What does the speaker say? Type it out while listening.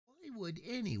would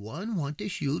anyone want to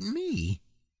shoot me?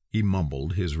 He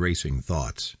mumbled his racing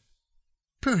thoughts.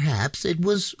 Perhaps it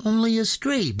was only a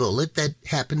stray bullet that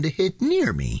happened to hit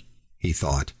near me, he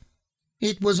thought.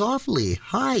 It was awfully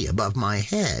high above my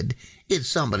head if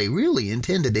somebody really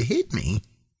intended to hit me.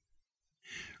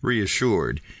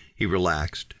 Reassured, he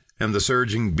relaxed, and the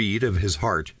surging beat of his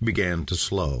heart began to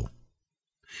slow.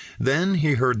 Then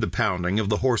he heard the pounding of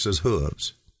the horse's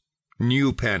hooves.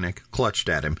 New panic clutched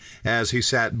at him as he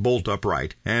sat bolt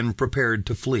upright and prepared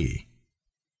to flee.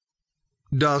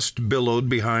 Dust billowed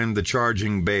behind the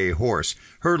charging bay horse,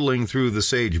 hurtling through the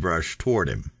sagebrush toward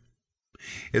him.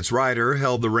 Its rider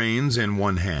held the reins in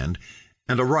one hand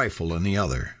and a rifle in the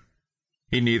other.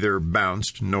 He neither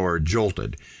bounced nor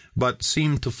jolted, but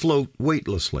seemed to float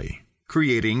weightlessly,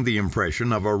 creating the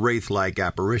impression of a wraith-like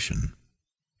apparition.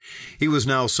 He was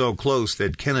now so close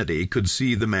that Kennedy could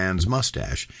see the man's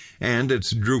mustache, and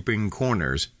its drooping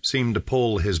corners seemed to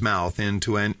pull his mouth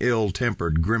into an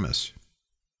ill-tempered grimace.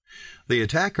 The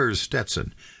attacker's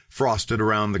Stetson, frosted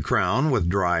around the crown with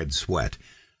dried sweat,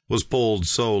 was pulled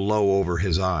so low over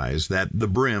his eyes that the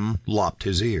brim lopped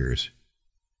his ears.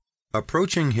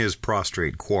 Approaching his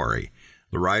prostrate quarry,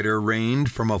 the rider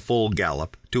reined from a full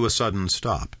gallop to a sudden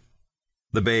stop.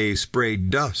 The bay sprayed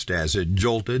dust as it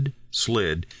jolted,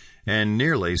 slid, and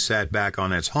nearly sat back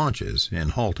on its haunches in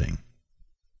halting.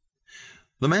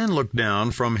 The man looked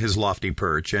down from his lofty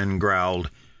perch and growled,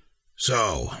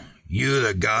 "So, you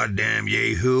the goddamn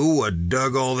yahoo what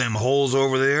dug all them holes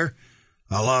over there?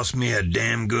 I lost me a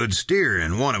damn good steer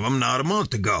in one of 'em not a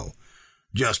month ago.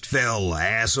 Just fell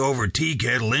ass over tea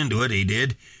kettle into it, he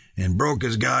did, and broke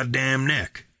his goddamn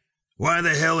neck. Why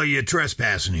the hell are you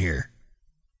trespassing here?"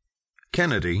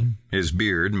 Kennedy, his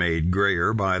beard made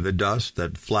grayer by the dust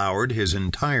that floured his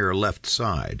entire left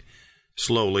side,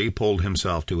 slowly pulled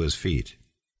himself to his feet.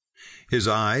 His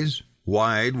eyes,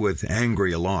 wide with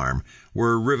angry alarm,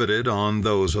 were riveted on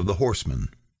those of the horseman.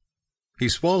 He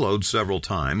swallowed several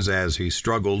times as he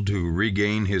struggled to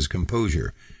regain his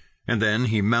composure, and then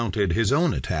he mounted his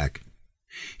own attack.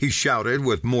 He shouted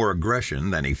with more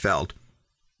aggression than he felt.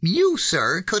 "You,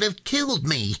 sir, could have killed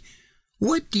me.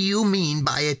 What do you mean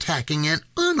by attacking an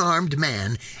unarmed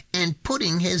man and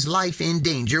putting his life in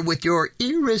danger with your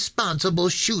irresponsible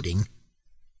shooting?"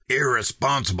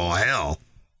 "Irresponsible hell,"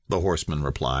 the horseman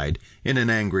replied in an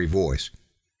angry voice.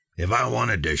 "If I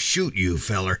wanted to shoot you,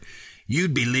 feller,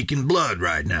 you'd be leaking blood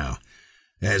right now.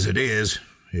 As it is,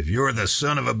 if you're the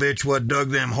son of a bitch what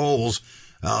dug them holes,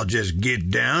 I'll just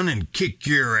get down and kick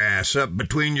your ass up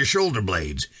between your shoulder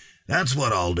blades. That's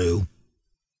what I'll do."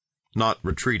 Not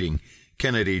retreating,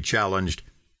 Kennedy challenged,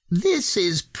 "This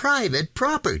is private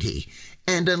property,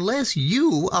 and unless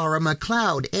you are a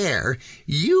MacLeod heir,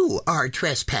 you are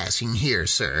trespassing here,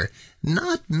 sir,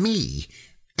 not me,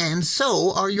 and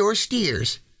so are your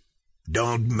steers."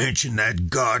 "Don't mention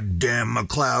that goddamn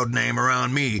MacLeod name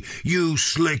around me, you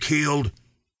slick-heeled—"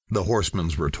 The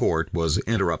horseman's retort was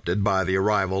interrupted by the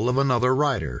arrival of another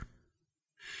rider.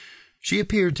 She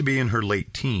appeared to be in her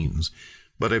late teens,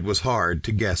 but it was hard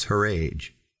to guess her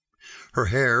age. Her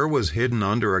hair was hidden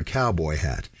under a cowboy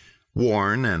hat,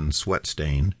 worn and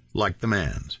sweat-stained, like the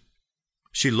man's.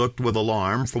 She looked with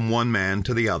alarm from one man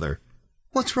to the other.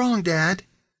 "What's wrong, Dad?"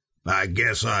 "I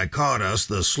guess I caught us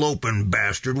the sloping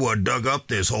bastard what dug up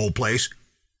this whole place,"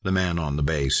 the man on the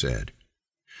bay said.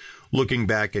 Looking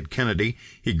back at Kennedy,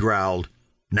 he growled,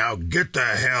 "Now get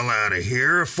the hell out of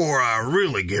here afore I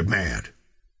really get mad."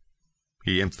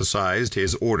 He emphasized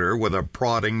his order with a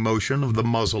prodding motion of the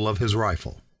muzzle of his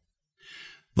rifle.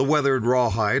 The weathered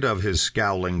rawhide of his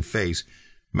scowling face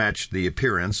matched the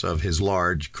appearance of his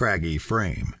large, craggy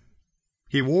frame.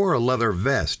 He wore a leather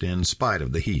vest in spite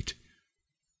of the heat.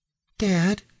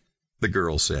 "Dad," the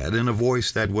girl said in a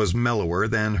voice that was mellower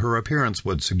than her appearance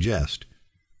would suggest,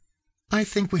 "I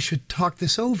think we should talk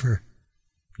this over."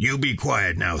 "You be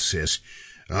quiet now, sis.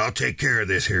 I'll take care of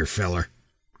this here feller,"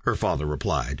 her father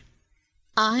replied.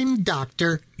 "I'm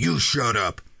Doctor—" "You shut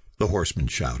up," the horseman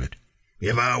shouted.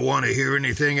 "If I want to hear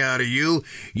anything out of you,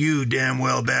 you damn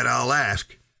well bet I'll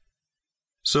ask."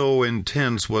 So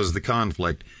intense was the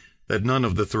conflict that none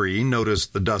of the three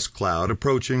noticed the dust cloud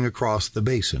approaching across the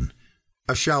basin,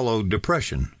 a shallow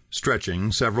depression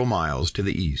stretching several miles to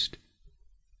the east.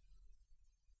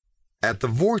 At the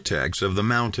vortex of the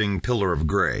mounting pillar of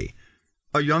gray,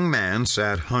 a young man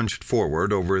sat hunched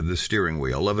forward over the steering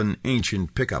wheel of an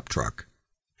ancient pickup truck.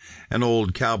 An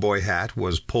old cowboy hat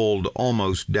was pulled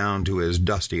almost down to his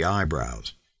dusty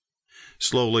eyebrows.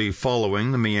 Slowly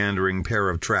following the meandering pair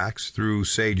of tracks through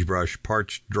sagebrush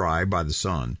parched dry by the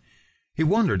sun, he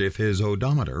wondered if his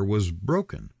odometer was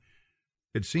broken.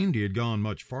 It seemed he had gone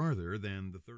much farther than the